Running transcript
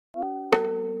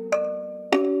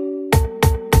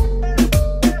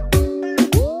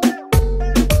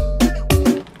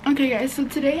Okay guys, so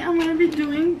today I'm gonna be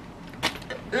doing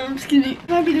excuse me, I'm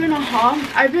gonna be doing a haul.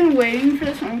 I've been waiting for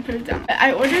this one. Put it down.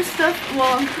 I ordered stuff.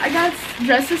 Well, I got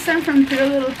dresses sent from Pretty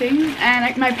Little Thing,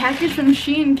 and my package from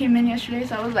Shein came in yesterday,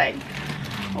 so I was like,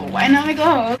 oh, why not make a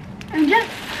haul? And yeah,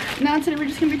 now today we're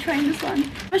just gonna be trying this one. I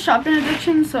have a shopping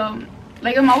addiction, so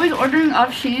like I'm always ordering off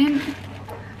Shein,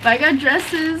 but I got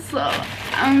dresses, so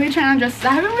I'm gonna be trying on dresses.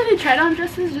 I haven't really tried on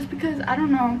dresses just because I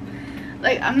don't know,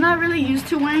 like I'm not really used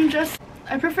to wearing dresses.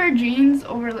 I prefer jeans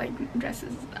over like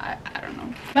dresses. I don't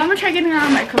know, but I'm gonna try getting out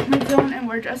of my comfort zone and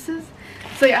wear dresses.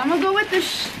 So yeah, I'm gonna go with the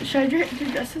should I do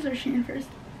dresses or Shein first?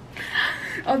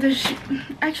 I'll do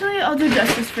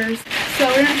dresses first. So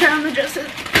we're gonna try on the dresses.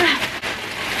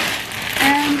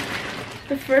 And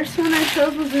the first one I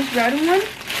chose was this red one.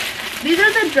 These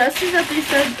are the dresses that they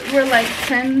said were like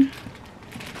 $10.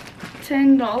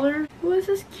 Oh, this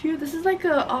is cute. This is like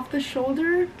a off the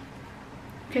shoulder.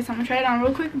 Okay, so I'm gonna try it on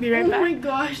real quick. Be right back. Oh my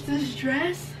gosh, this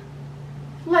dress,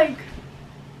 like,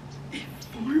 it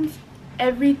forms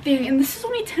everything, and this is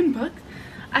only $10.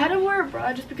 I had to wear a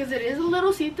bra just because it is a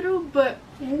little see-through, but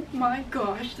oh my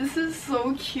gosh, this is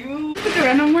so cute. With the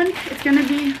random one, it's gonna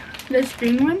be this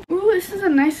green one. Ooh, this is a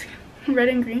nice red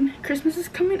and green. Christmas is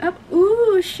coming up.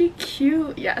 Ooh, she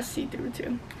cute. Yeah, see-through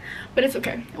too, but it's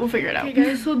okay. We'll figure it out. Okay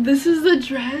guys, so this is the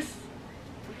dress.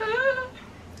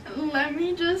 Let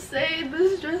me just say,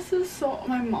 this dress is so,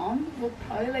 my mom will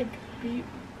probably like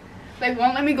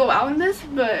won't let me go out in this,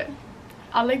 but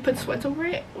I'll like put sweats over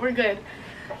it. We're good.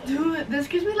 Dude, this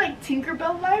gives me like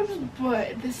Tinkerbell vibes,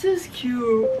 but this is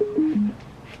cute.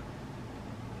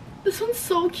 This one's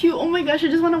so cute. Oh my gosh, I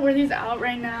just want to wear these out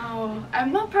right now.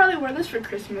 I'm gonna probably wear this for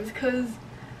Christmas because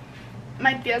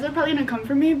my tias are probably gonna come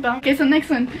for me. But okay, so next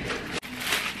one.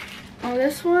 Oh,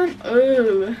 this one.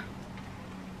 Oh,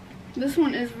 this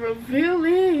one is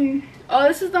revealing. Oh,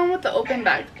 this is the one with the open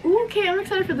back. Ooh, okay, I'm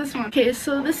excited for this one. Okay,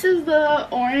 so this is the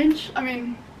orange. I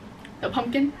mean, the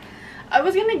pumpkin. I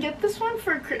was gonna get this one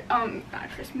for not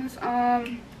Christmas.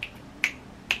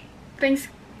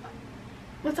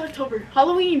 What's October?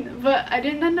 Halloween. But I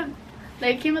didn't end up.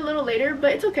 Like, it came a little later,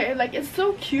 but it's okay. Like, it's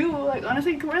so cute. Like,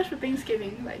 honestly, you can wear this for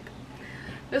Thanksgiving. Like,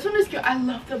 this one is cute. I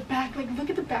love the back. Like, look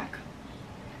at the back.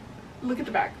 Look at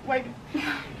the back. Like,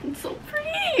 it's so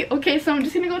pretty. Okay, so I'm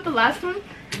just gonna go with the last one,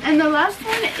 and the last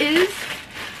one is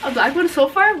a black one. So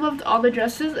far I've loved all the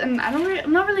dresses, and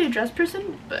I'm not really a dress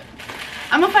person, but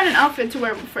I'm gonna find an outfit to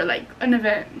wear for like an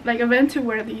event, to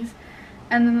wear these.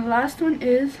 And then the last one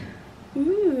is,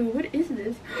 ooh, what is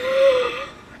this?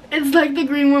 It's like the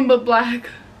green one but black.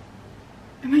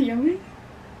 Am I yummy?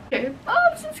 Okay. Oh,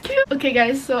 this is cute. Okay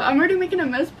guys, so I'm already making a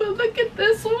mess, but look at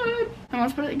this one. My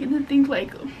mom's probably gonna think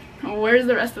like, oh, where's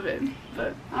the rest of it?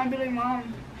 But I'll be like,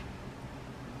 Mom,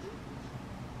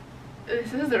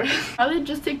 this is the rest. I'll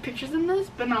just take pictures in this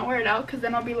but not wear it out, because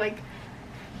then I'll be like,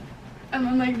 and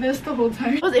then like this the whole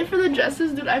time. That was it for the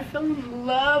dresses, dude. I fell in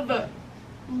love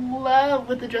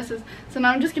with the dresses. So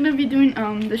now I'm just gonna be doing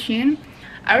the Shein.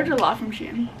 I ordered a lot from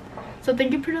Shein, so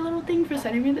thank you, Pretty Little Thing, for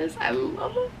sending me this. I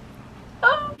love it.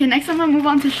 Oh. Okay, next I'm gonna move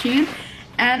on to Shein,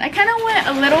 and I kind of went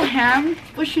a little ham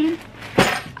with Shein.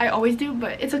 I always do,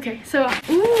 but it's okay. So,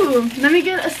 ooh, let me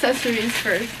get accessories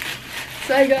first.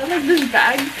 So I got like this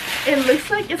bag. It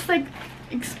looks like it's like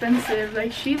expensive.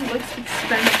 Like, she looks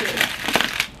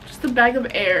expensive. Just a bag of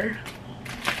air.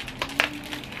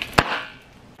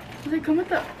 Does it come with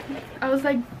the, I was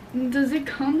like, does it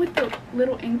come with the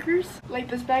little anchors? Like,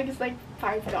 this bag is like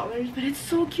 $5, but it's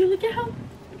so cute. Look at how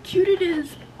cute it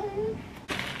is. Oh.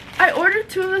 I ordered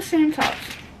 2 of the same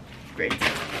tops. Great.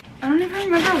 I don't even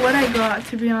remember what I got,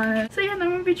 to be honest. So yeah, now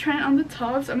I'm gonna be trying on the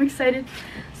tops. I'm excited.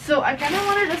 So I kind of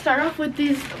wanted to start off with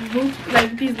these boots,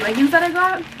 like these leggings that I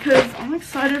got, because I'm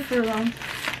excited for them.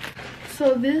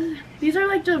 So these are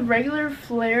like just regular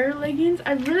flare leggings.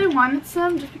 I really wanted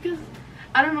some just because,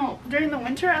 I don't know, during the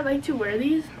winter I like to wear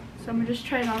these. So I'm gonna just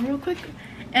try it on real quick.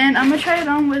 And I'm gonna try it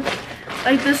on with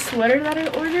like this sweater that I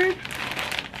ordered.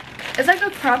 It's like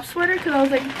a crop sweater, because I was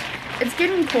like, it's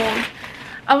getting cold.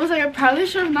 I was like, I probably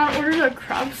should have not ordered a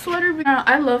crop sweater, but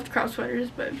I loved crop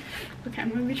sweaters. But okay, I'm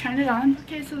gonna be trying it on.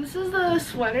 Okay, so this is the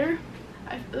sweater.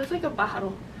 It looks like a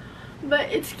bottle, but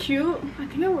it's cute. I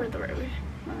think I wore it the right way.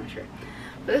 I'm not sure.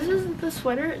 But this is the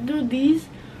sweater. Dude, these,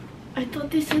 I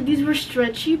thought they said these were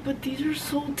stretchy, but these are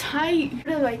so tight.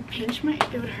 To like pinch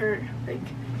it would hurt. Like,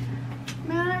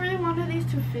 man, I really wanted these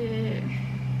to fit.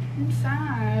 I'm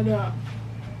sad.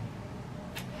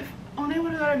 Only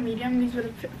would have got a medium. These would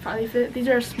have probably fit. These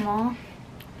are small.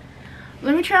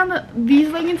 Let me try on these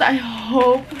leggings. I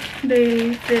hope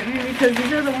they fit me, because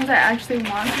these are the ones I actually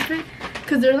want to fit.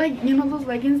 Because they're like, you know, those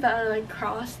leggings that are like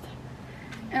crossed.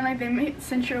 and like they may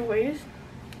cinch your waist.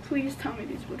 Please tell me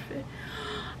these would fit.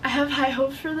 I have high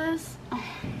hopes for this. Oh,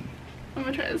 I'm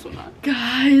gonna try this one on.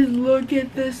 Guys, look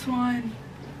at this one.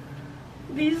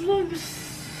 These look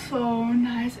so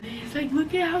nice. Like,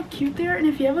 look at how cute they are, and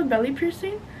if you have a belly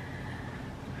piercing,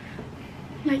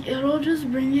 like, it'll just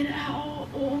bring it out.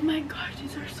 Oh my gosh,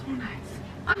 these are so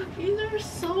nice. These are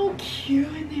so cute,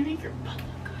 and they make your butt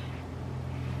look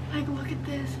good. Like, look at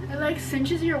this. It like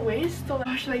cinches your waist. So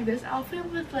gosh, like this outfit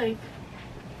with like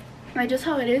just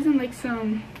how it is, and like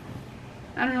some,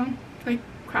 I don't know, like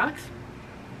Crocs.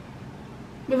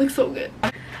 It looks so good.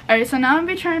 Alright, so now I'm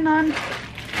gonna be trying on,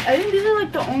 I think these are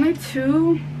like the only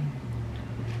two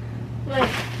like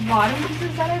bottom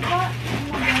pieces that I bought.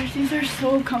 Oh my gosh, these are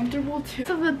so comfortable too.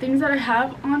 So the things that I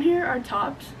have on here are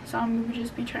tops, so I'm gonna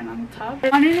just be trying on the top. I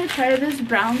wanted to try this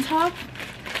brown top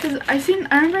because I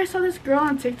remember I saw this girl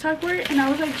on TikTok wear it, and I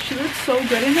was like, she looks so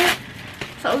good in it,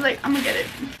 so I was like, I'm gonna get it.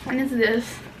 And it's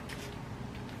this.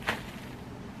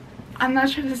 I'm not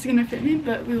sure if this is gonna fit me,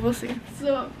 but we will see.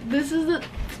 So this is the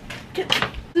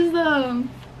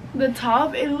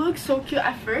top. It looks so cute.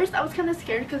 At first I was kind of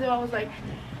scared because I was like,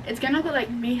 it's gonna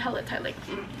like be hella tight, like,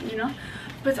 you know,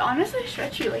 but it's honestly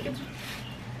stretchy. Like,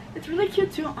 it's really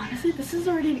cute too. Honestly, this is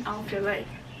already an outfit. Like,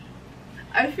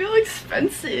 I feel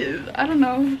expensive, I don't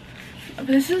know, but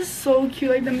this is so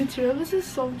cute. Like, the material, this is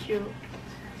so cute.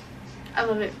 I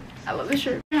love it. I love this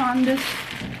shirt. On this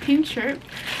pink shirt,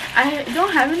 I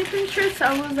don't have any pink shirts, so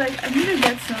I was like, I need to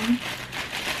get some,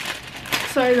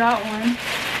 so I got one,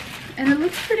 and it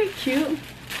looks pretty cute.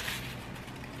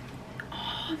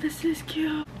 Oh, this is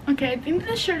cute. Okay, I think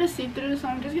this shirt is see-through, so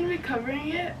I'm just gonna be covering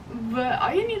it, but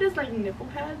all you need is like nipple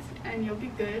pads and you'll be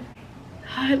good.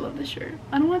 I love this shirt.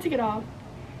 I don't want to take it off.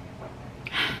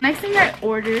 Next thing I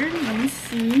ordered, let me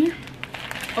see.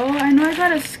 Oh, I know I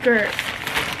got a skirt.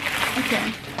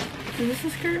 Okay, is this a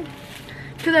skirt?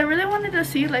 Because I really wanted to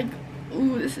see, like,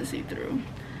 ooh, this is see-through.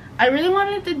 I really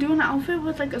wanted to do an outfit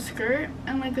with like a skirt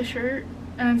and like a shirt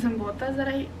and some botas that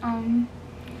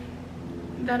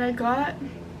I got.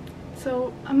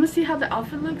 So I'm gonna see how the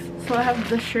outfit looks. So I have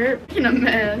the shirt in a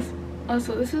mess.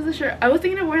 Also, this is the shirt. I was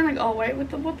thinking of wearing like all white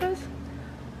with the botas,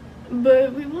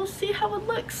 but we will see how it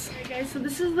looks. Okay guys, so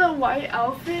this is the white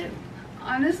outfit.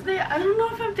 Honestly, I don't know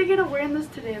if I'm thinking of wearing this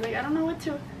today. Like, I don't know what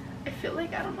to, I feel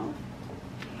like, I don't know.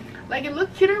 Like, it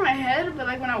looked cute in my head, but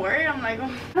like when I wear it, I'm like,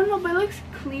 oh, I don't know, but it looks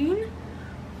clean.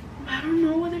 But I don't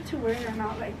know whether to wear it or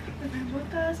not. Like, with my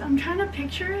botas, I'm trying to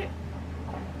picture it.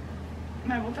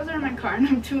 My botas are in my car and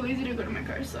I'm too lazy to go to my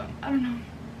car, so I don't know.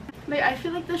 Like, I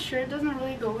feel like the shirt doesn't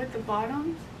really go with the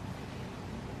bottoms.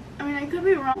 I mean, I could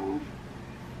be wrong.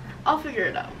 I'll figure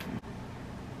it out.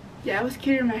 Yeah, it was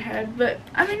cute in my head, but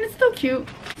I mean, it's still cute.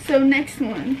 So next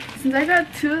one, since I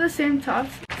got two of the same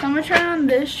tops, so I'm gonna try on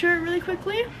this shirt really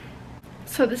quickly.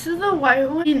 So this is the white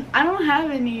one. I mean, I don't have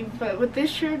any, but with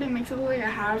this shirt, it makes it look like I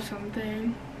have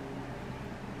something.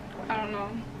 I don't know.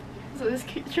 So this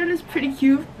shirt is pretty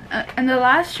cute. And the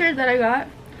last shirt that I got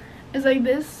is like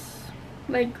this,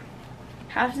 like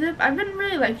half zip. I've been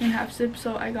really liking half zip,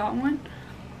 so I got one.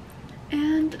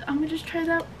 And I'm gonna just try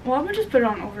that. Well, I'm gonna just put it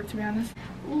on over, to be honest.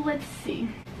 Let's see.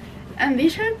 And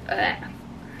these shirts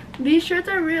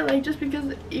I really like, just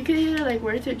because you can either like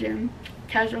wear it to the gym,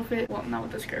 casual fit, well, not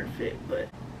with the skirt fit, but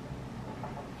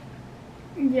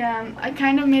yeah, I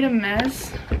kind of made a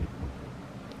mess.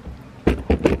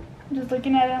 Just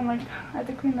looking at it, I'm like, I have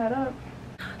to clean that up.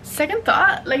 Second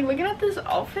thought, like looking at this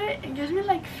outfit, it gives me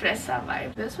like fresa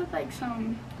vibe. This with like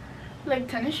some like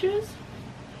tennis shoes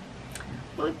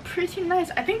will look pretty nice.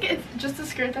 I think it's just the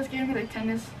skirt that's giving me like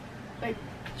tennis, like,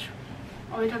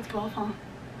 oh wait, that's golf, huh?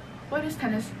 What is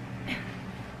tennis?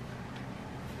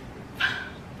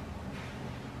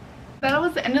 That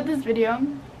was the end of this video.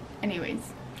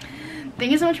 Anyways,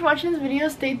 thank you so much for watching this video.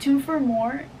 Stay tuned for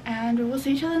more, and we'll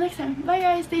see each other next time. Bye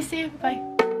guys, stay safe, bye.